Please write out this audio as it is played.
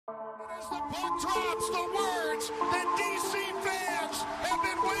the puck drops, the words that DC fans have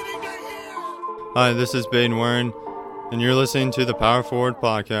been waiting to hear. Hi, this is Baden, and you're listening to the Power Forward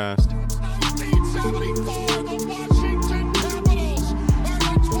Podcast. 1974, the Washington Capitals are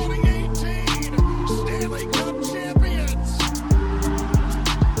the 2018 Stanley Cup champions.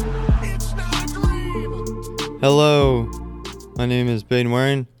 It's not a dream. Hello, my name is Baden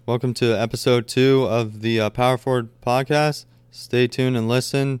Warren. Welcome to episode 2 of the Power Forward Podcast. Stay tuned and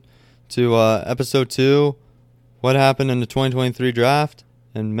listen to episode 2, what happened in the 2023 draft,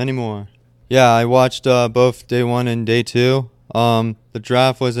 and many more. Yeah, I watched both day 1 and day 2. The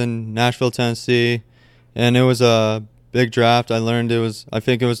draft was in Nashville, Tennessee, and it was a big draft. I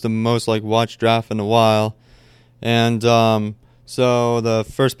think it was the most watched draft in a while. And so the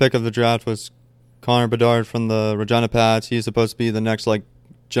first pick of the draft was Connor Bedard from the Regina Pats. He's supposed to be the next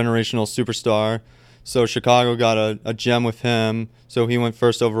generational superstar. So Chicago got a gem with him. So he went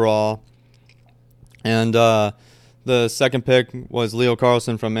first overall. And the second pick was Leo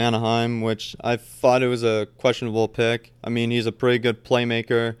Carlsson from Anaheim, which I thought it was a questionable pick. I mean, he's a pretty good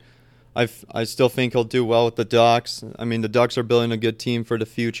playmaker. I still think he'll do well with the Ducks. I mean, the Ducks are building a good team for the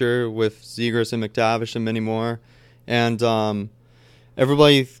future with Zegras and McTavish and many more. And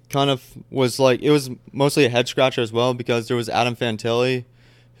everybody kind of was it was mostly a head scratcher as well, because there was Adam Fantilli,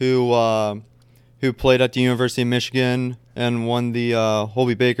 who played at the University of Michigan and won the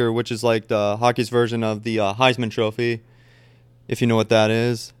Hobey Baker, which is the hockey's version of the Heisman Trophy, if you know what that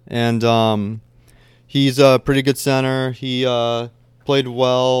is. And he's a pretty good center. He played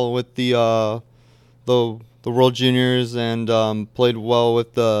well with the World Juniors and played well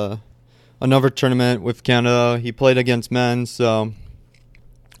with another tournament with Canada. He played against men, so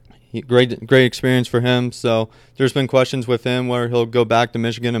great experience for him. So there's been questions with him where he'll go back to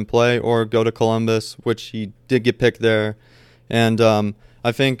Michigan and play or go to Columbus, which he did get picked there. And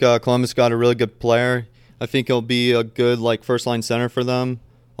I think Columbus got a really good player. I think he'll be a good first-line center for them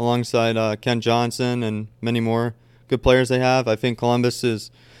alongside Ken Johnson and many more good players they have. I think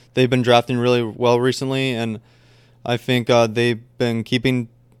they've been drafting really well recently, and I think they've been keeping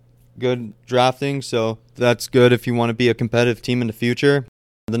good drafting, so that's good if you want to be a competitive team in the future.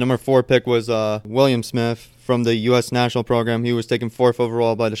 The number 4 pick was William Smith from the U.S. national program. He was taken 4th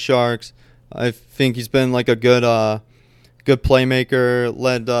overall by the Sharks. I think he's been a good playmaker.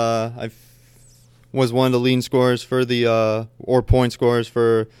 Was one of the leading scorers for or point scorers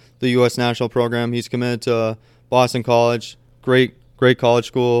for the U.S. national program. He's committed to Boston College, great college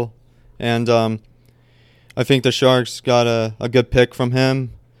school, and I think the Sharks got a good pick from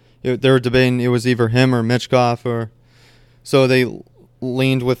him. They were debating it was either him or Michkov, so they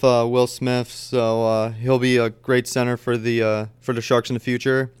leaned with Will Smith, so he'll be a great center for the Sharks in the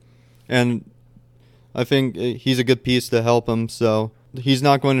future, and I think he's a good piece to help him. So he's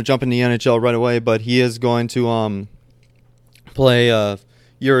not going to jump in the NHL right away, but he is going to play a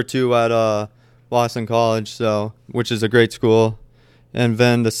year or two at Boston College, which is a great school. And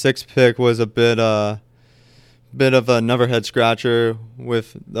then the 6th pick was a bit of another head scratcher.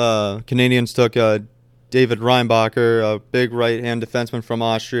 With Canadians took David Reinbacher, a big right-hand defenseman from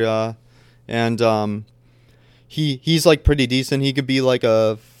Austria, and he's pretty decent. He could be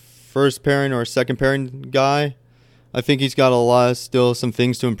a first pairing or a second pairing guy. I think he's got still some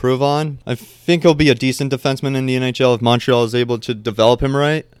things to improve on. I think he'll be a decent defenseman in the NHL if Montreal is able to develop him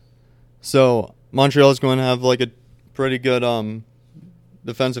right. So Montreal is going to have a pretty good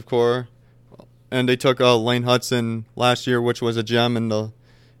defensive core, and they took Lane Hudson last year, which was a gem in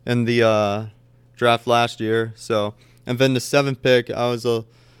the draft last year. So, and then the 7th pick, I was a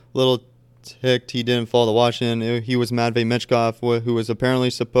little ticked he didn't fall to Washington. He was Matvei Michkov, who was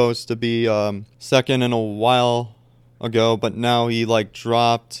apparently supposed to be second in a while ago, but now he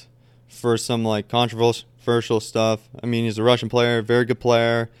dropped for some controversial stuff. I mean, he's a Russian player, very good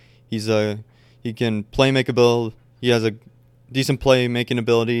player. He can he has a decent playmaking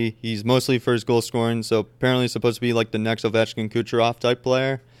ability. He's mostly for his goal scoring, so apparently he's supposed to be the next Ovechkin Kucherov type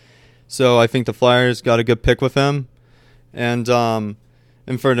player. So I think the Flyers got a good pick with him. And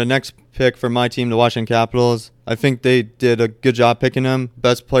for the next pick for my team, the Washington Capitals, I think they did a good job picking him.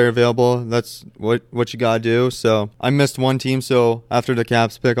 Best player available. That's what you got to do. So I missed one team, so after the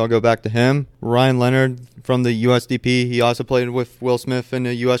Caps pick, I'll go back to him. Ryan Leonard from the USDP. He also played with Will Smith in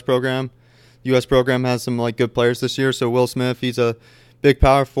the U.S. program. The U.S. program has some good players this year. So Will Smith, he's a big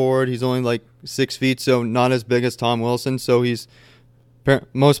power forward. He's only 6 feet, so not as big as Tom Wilson. So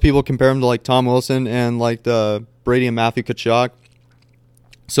most people compare him to Tom Wilson and the Brady and Matthew Tkachuk.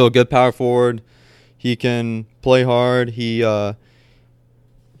 So a good power forward. He can play hard. He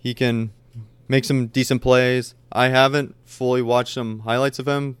can make some decent plays. I haven't fully watched some highlights of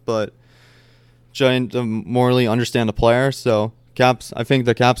him, but trying to morally understand the player. So I think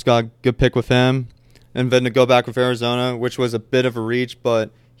the Caps got a good pick with him. And then to go back with Arizona, which was a bit of a reach,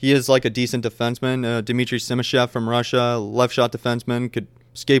 but he is like a decent defenseman. Dmitry Simashev from Russia, left shot defenseman, could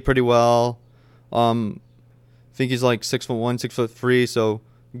skate pretty well. I think he's like 6'1", 6'3", so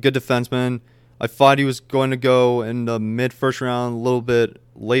good defenseman. I thought he was going to go in the mid first round, a little bit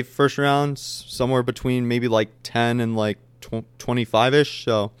late first round, somewhere between maybe like 10 and like 25-ish.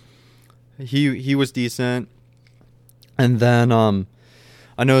 So he was decent. And then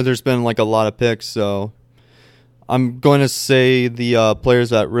I know there's been like a lot of picks, so I'm going to say the players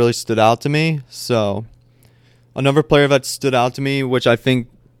that really stood out to me. So another player that stood out to me, which I think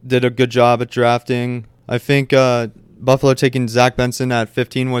did a good job at drafting, I think Buffalo taking Zach Benson at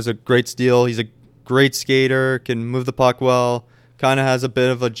 15 was a great steal. He's a great skater, can move the puck well, kind of has a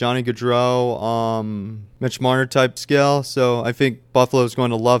bit of a Johnny Gaudreau, Mitch Marner type skill. So I think Buffalo is going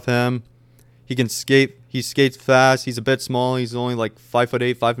to love him. He can skate. He skates fast. He's a bit small. He's only like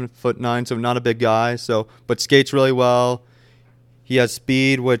 5'8", 5'9", so not a big guy. But skates really well. He has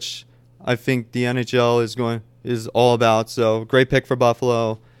speed, which I think the NHL is all about. So great pick for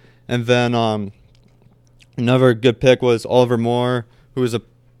Buffalo. And then another good pick was Oliver Moore, who is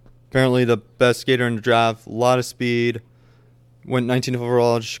apparently the best skater in the draft. A lot of speed. Went 19th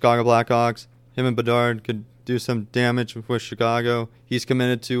overall to Chicago Blackhawks. Him and Bedard could do some damage with Chicago. He's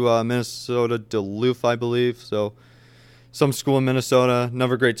committed to Minnesota Duluth, I believe. So some school in Minnesota,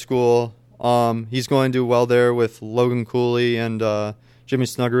 another great school. He's going to do well there with Logan Cooley and Jimmy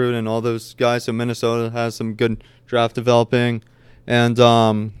Snuggerud and all those guys. So Minnesota has some good draft developing. And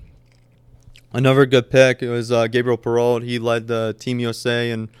another good pick, it was Gabriel Perreault. He led the Team USA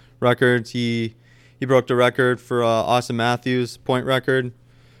in records. He broke the record for Austin Matthews' point record,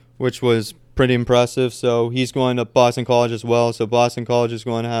 which was pretty impressive. So he's going to Boston College as well. So Boston College is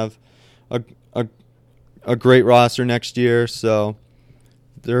going to have a great roster next year. So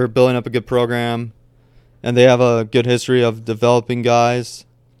they're building up a good program, and they have a good history of developing guys.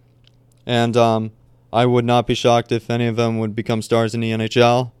 And I would not be shocked if any of them would become stars in the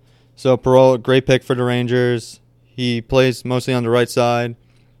NHL. So Perreault, great pick for the Rangers. He plays mostly on the right side,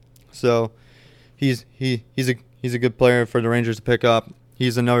 so he's a good player for the Rangers to pick up.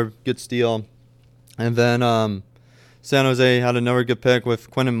 He's another good steal. And then San Jose had another good pick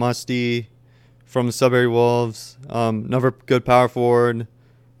with Quentin Musty from the Sudbury Wolves. Another good power forward,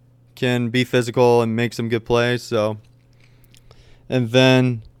 can be physical and make some good plays. So, and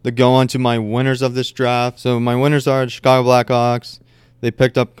then to go on to my winners of this draft. So my winners are the Chicago Blackhawks. They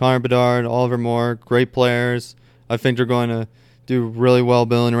picked up Connor Bedard, Oliver Moore, great players. I think they're going to do really well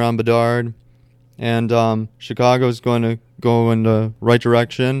building around Bedard. And Chicago is going to go in the right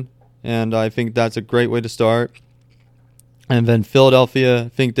direction, and I think that's a great way to start. And then Philadelphia, I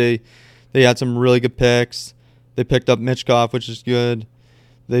think they had some really good picks. They picked up Michkov, which is good.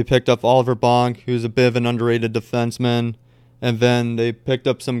 They picked up Oliver Bonk, who's a bit of an underrated defenseman. And then they picked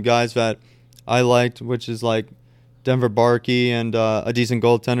up some guys that I liked, which is like Denver Barkey and a decent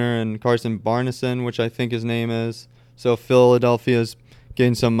goaltender, and Carson Barneson, which I think his name is. So Philadelphia's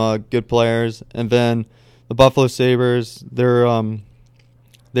getting some good players. And then the Buffalo Sabres,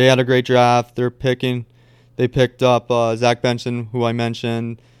 they had a great draft. They picked up Zach Benson, who I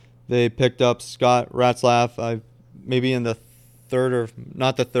mentioned. They picked up Scott Ratzlaff, maybe in the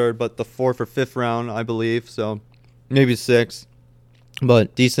the fourth or fifth round, I believe. So maybe sixth,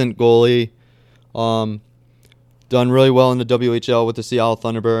 but decent goalie. Done really well in the WHL with the Seattle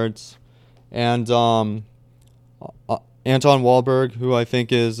Thunderbirds. And Anton Wahlberg, who I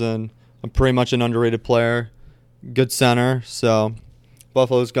think is pretty much an underrated player. Good center. So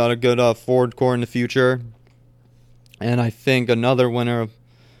Buffalo's got a good forward core in the future. And I think another winner,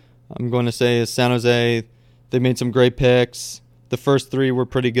 I'm going to say, is San Jose. They made some great picks. The first three were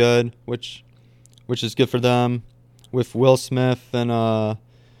pretty good, which is good for them. With Will Smith and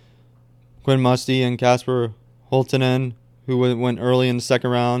Quinn Musty and Kasper Holtonen, who went early in the second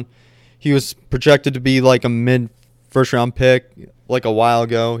round. He was projected to be like a mid-first round pick like a while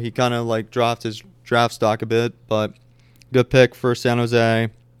ago. He kind of like dropped his draft stock a bit, but good pick for San Jose.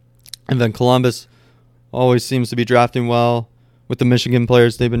 And then Columbus always seems to be drafting well with the Michigan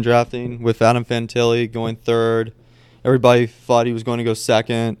players they've been drafting, with Adam Fantilli going third. Everybody thought he was going to go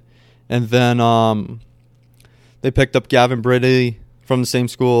second. And then they picked up Gavin Brady from the same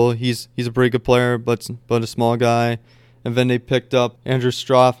school. He's a pretty good player, but a small guy. And then they picked up Andrew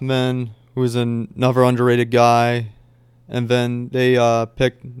Strothman, who is another underrated guy. And then they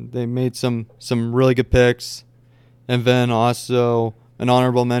made some really good picks. And then also an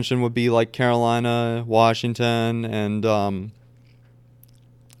honorable mention would be like Carolina, Washington, and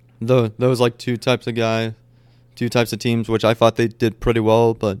those like two types of teams, which I thought they did pretty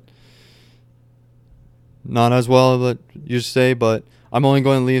well, but not as well, but you say. But I'm only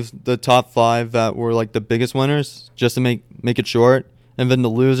going to leave the top 5 that were like the biggest winners, just to make it short. And then the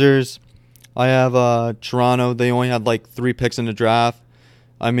losers, I have Toronto. They only had like 3 picks in the draft.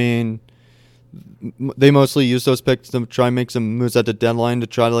 I mean, they mostly used those picks to try and make some moves at the deadline to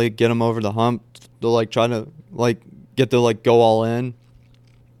try to like get them over the hump, to like try to like get to like go all in.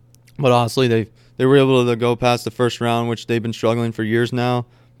 But honestly, they were able to go past the first round, which they've been struggling for years now.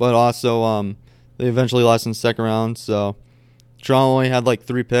 But also, they eventually lost in the second round. So Toronto only had like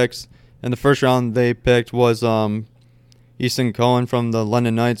 3 picks. And the first round they picked was Easton Cohen from the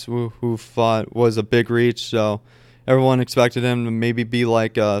London Knights, who thought was a big reach. So everyone expected him to maybe be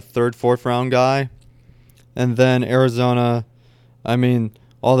like a 3rd, 4th round guy. And then Arizona, I mean,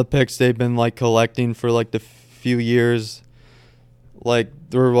 all the picks they've been like collecting for like the few years, like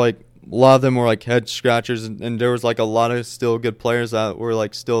there were like a lot of them were like head scratchers, and there was like a lot of still good players that were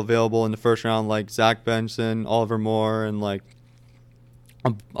like still available in the first round, like Zach Benson, Oliver Moore, and like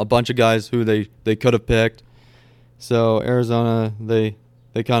a bunch of guys who they could have picked. So Arizona, they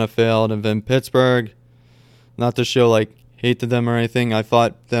kind of failed. And then Pittsburgh, not to show like hate to them or anything, I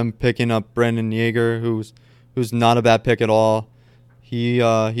thought them picking up Brandon Yeager, who's not a bad pick at all.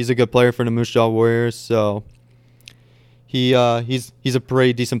 He's a good player for the Moose Jaw Warriors, so he's a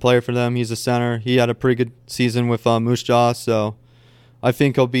pretty decent player for them. He's a center. He had a pretty good season with Moose Jaw, so I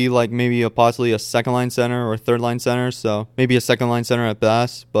think he'll be like maybe possibly a second line center or third line center, so maybe a second line center at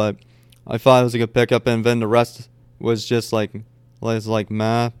best. But I thought it was a good pickup, and then the rest was just like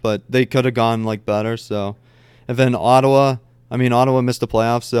math, but they could have gone like better. So, and then Ottawa missed the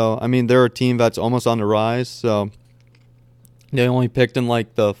playoffs, so I mean they're a team that's almost on the rise. So they only picked in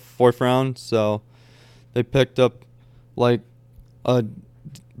like the 4th round, so they picked up like a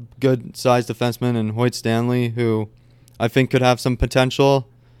good sized defenseman in Hoyt Stanley, who I think could have some potential.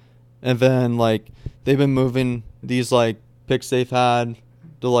 And then like they've been moving these like picks they've had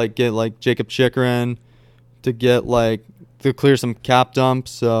to like get like Jacob Chikrin, to get like to clear some cap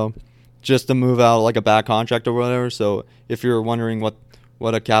dumps, so just to move out like a bad contract or whatever. So if you're wondering what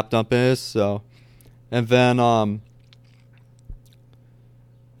a cap dump is, so and then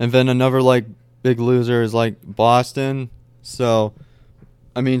another like big loser is like Boston. So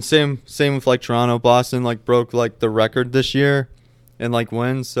I mean same with like Toronto. Boston like broke like the record this year and like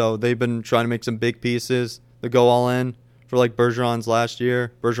wins, so they've been trying to make some big pieces to go all in for like Bergeron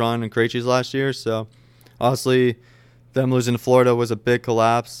and Krejci's last year. So honestly, them losing to Florida was a big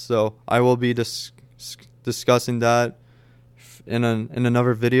collapse. So I will be discussing that in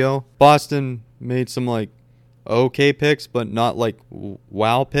another video. Boston made some like okay picks, but not like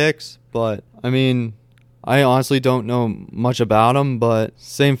wow picks. But I mean, I honestly don't know much about them. But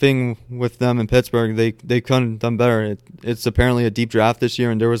same thing with them in Pittsburgh. They couldn't have done better. It's apparently a deep draft this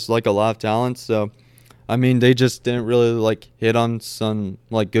year, and there was like a lot of talent. So I mean, they just didn't really like hit on some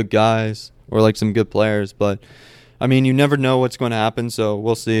like good guys or like some good players. But I mean, you never know what's going to happen, so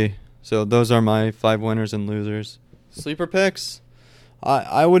we'll see. So those are my 5 winners and losers. Sleeper picks,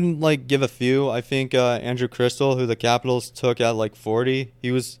 I wouldn't like give a few. I think Andrew Crystal, who the Capitals took at like 40,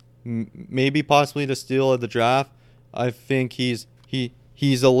 he was maybe possibly the steal of the draft. I think he's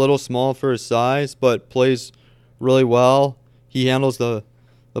a little small for his size, but plays really well. He handles the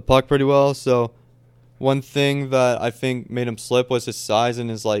puck pretty well. So one thing that I think made him slip was his size and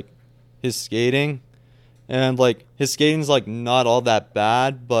his skating. And like his skating's like not all that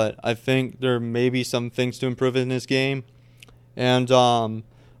bad, but I think there may be some things to improve in his game. And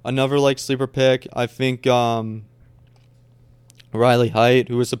another like sleeper pick, I think Riley Heidt,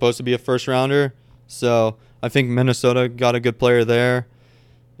 who was supposed to be a first rounder. So I think Minnesota got a good player there.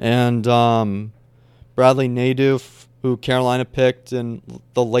 And Bradley Nadeau, who Carolina picked in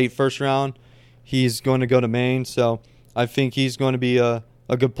the late first round, he's going to go to Maine. So I think he's going to be a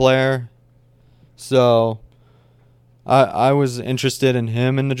good player. So I was interested in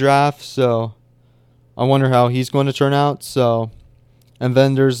him in the draft, so I wonder how he's going to turn out. So, and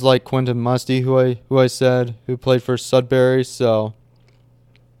then there's like Quentin Musty, who I said, who played for Sudbury. So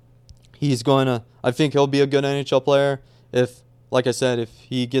I think he'll be a good NHL player if, like I said, if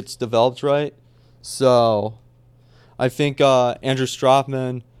he gets developed right. So I think Andrew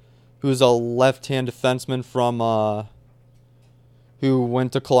Strothman, who's a left-hand defenseman from who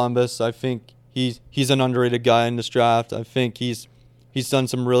went to Columbus, I think he's an underrated guy in this draft. I think he's done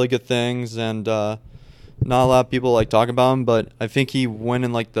some really good things, and not a lot of people like talk about him, but I think he went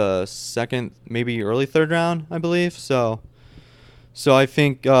in like the second, maybe early third round, I believe. So I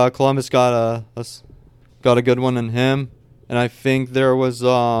think Columbus got a good one in him. And I think there was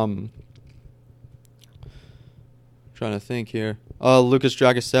trying to think here. Lucas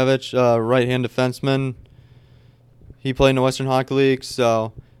Dragicevic, right-hand defenseman. He played in the Western Hockey League,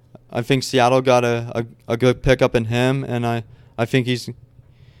 so I think Seattle got a good pickup in him, and I think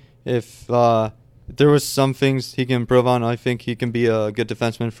if there was some things he can improve on, I think he can be a good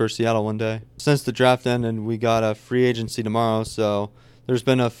defenseman for Seattle one day. Since the draft ended, we got a free agency tomorrow, so there's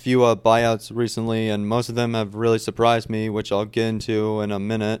been a few buyouts recently, and most of them have really surprised me, which I'll get into in a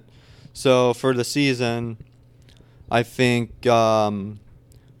minute. So for the season, I think, there's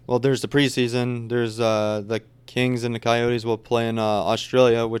the preseason. There's the Kings and the Coyotes will play in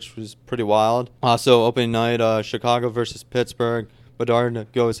Australia, which was pretty wild. Also, opening night, Chicago versus Pittsburgh. Bedard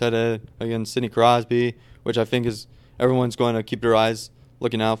goes head-to-head against Sidney Crosby, which I think is everyone's going to keep their eyes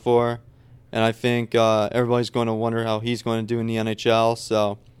looking out for. And I think everybody's going to wonder how he's going to do in the NHL.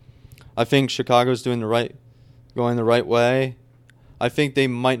 So I think Chicago's going the right way. I think they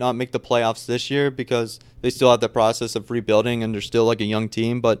might not make the playoffs this year because they still have the process of rebuilding and they're still like a young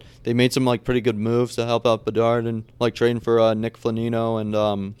team. But they made some like pretty good moves to help out Bedard and like trading for Nick Foligno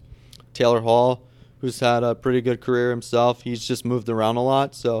and Taylor Hall, who's had a pretty good career himself. He's just moved around a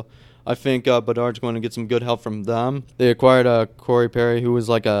lot. So I think Bedard's going to get some good help from them. They acquired Corey Perry, who was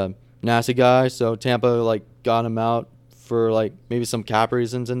like a nasty guy. So Tampa like got him out for like maybe some cap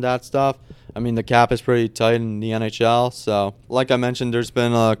reasons and that stuff. I mean, the cap is pretty tight in the NHL. So like I mentioned, there's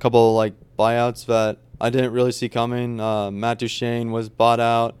been a couple like buyouts that I didn't really see coming. Matt Duchene was bought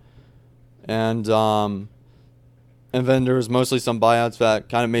out. And then there was mostly some buyouts that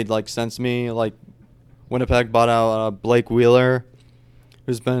kind of made like sense to me. Like Winnipeg bought out Blake Wheeler,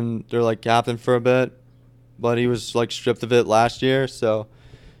 who's been their like captain for a bit, but he was like stripped of it last year, so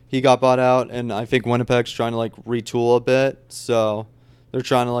he got bought out. And I think Winnipeg's trying to like retool a bit, so they're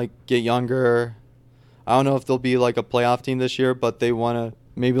trying to like get younger. I don't know if they'll be like a playoff team this year, but they want to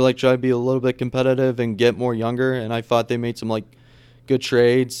maybe like try to be a little bit competitive and get more younger. And I thought they made some like good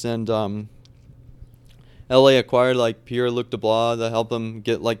trades, and LA acquired like Pierre-Luc Dubois to help them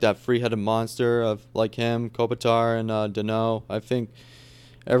get like that free-headed monster of like him, Kopitar, and Deneau. I think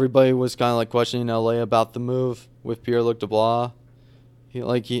everybody was kind of like questioning LA about the move with Pierre-Luc Dubois. I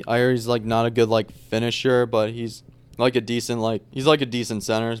heard he's like not a good like finisher, but he's like a decent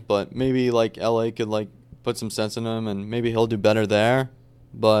center. But maybe like LA could like put some sense in him, and maybe he'll do better there.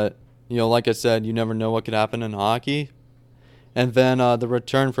 But like I said, you never know what could happen in hockey. And then the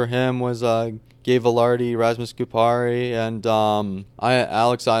return for him was Gabe Vilardi, Rasmus Kupari, and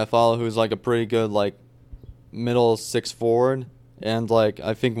Alex Iafallo, who's like a pretty good like middle six forward. And like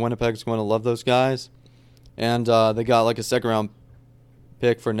I think Winnipeg's going to love those guys. And they got like a second-round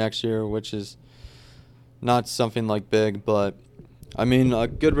pick for next year, which is not something like big, but I mean a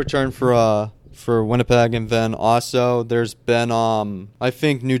good return for Winnipeg. And then also there's been I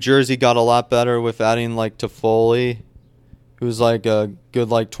think New Jersey got a lot better with adding like Toffoli, who's like a good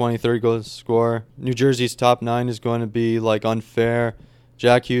like 20, 30 goal scorer. New Jersey's top 9 is going to be like unfair.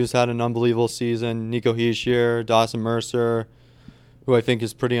 Jack Hughes had an unbelievable season. Nico Hischier, Dawson Mercer, who I think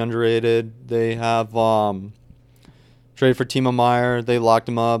is pretty underrated. They have traded for Timo Meier. They locked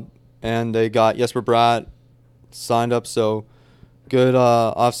him up, and they got Jesper Bratt signed up. So good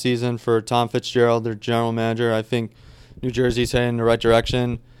offseason for Tom Fitzgerald, their general manager. I think New Jersey's heading in the right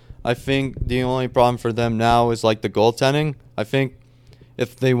direction. I think the only problem for them now is like the goaltending. I think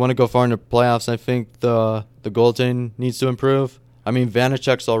if they want to go far in the playoffs, I think the goaltending needs to improve. I mean,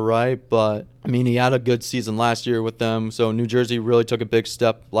 Vanacek's all right, but I mean, he had a good season last year with them. So New Jersey really took a big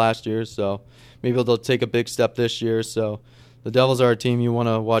step last year. So maybe they'll take a big step this year. So the Devils are a team you want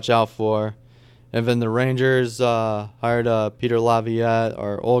to watch out for. And then the Rangers hired Peter Laviolette,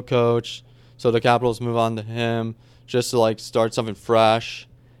 our old coach. So the Capitals move on to him just to like start something fresh.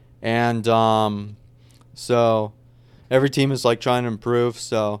 And so every team is like trying to improve.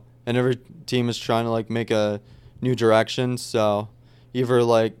 So and every team is trying to like make a new direction. So either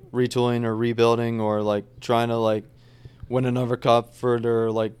like retooling or rebuilding or like trying to like win another cup for their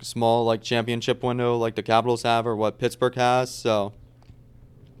like small like championship window like the Capitals have or what Pittsburgh has. So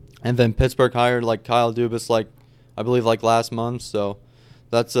and then Pittsburgh hired like Kyle Dubas like I believe like last month. So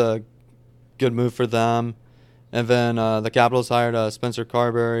that's a good move for them. And then the Capitals hired Spencer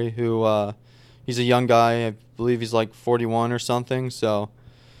Carberry, who he's a young guy. I believe he's like 41 or something. So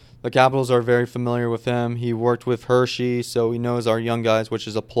the Capitals are very familiar with him. He worked with Hershey, so he knows our young guys, which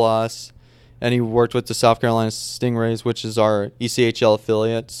is a plus. And he worked with the South Carolina Stingrays, which is our ECHL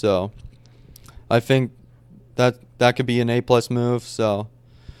affiliate. So I think that could be an A-plus move. So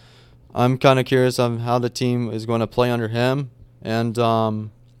I'm kind of curious on how the team is going to play under him. And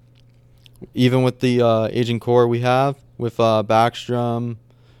even with the aging core we have, with Backstrom,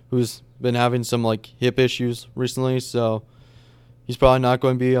 who's been having some hip issues recently, so he's probably not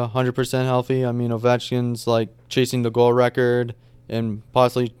going to be 100% healthy. I mean, Ovechkin's chasing the goal record and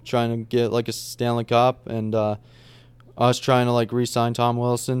possibly trying to get a Stanley Cup, and us trying to re-sign Tom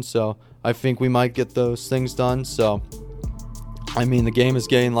Wilson. So I think we might get those things done. So I mean, the game is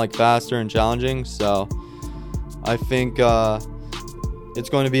getting faster and challenging. So I think it's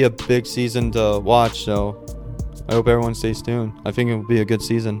going to be a big season to watch. So I hope everyone stays tuned. I think it will be a good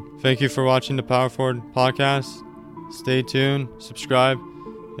season. Thank you for watching the Power Forward podcast. Stay tuned, subscribe,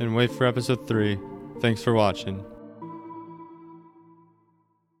 and wait for episode 3. Thanks for watching.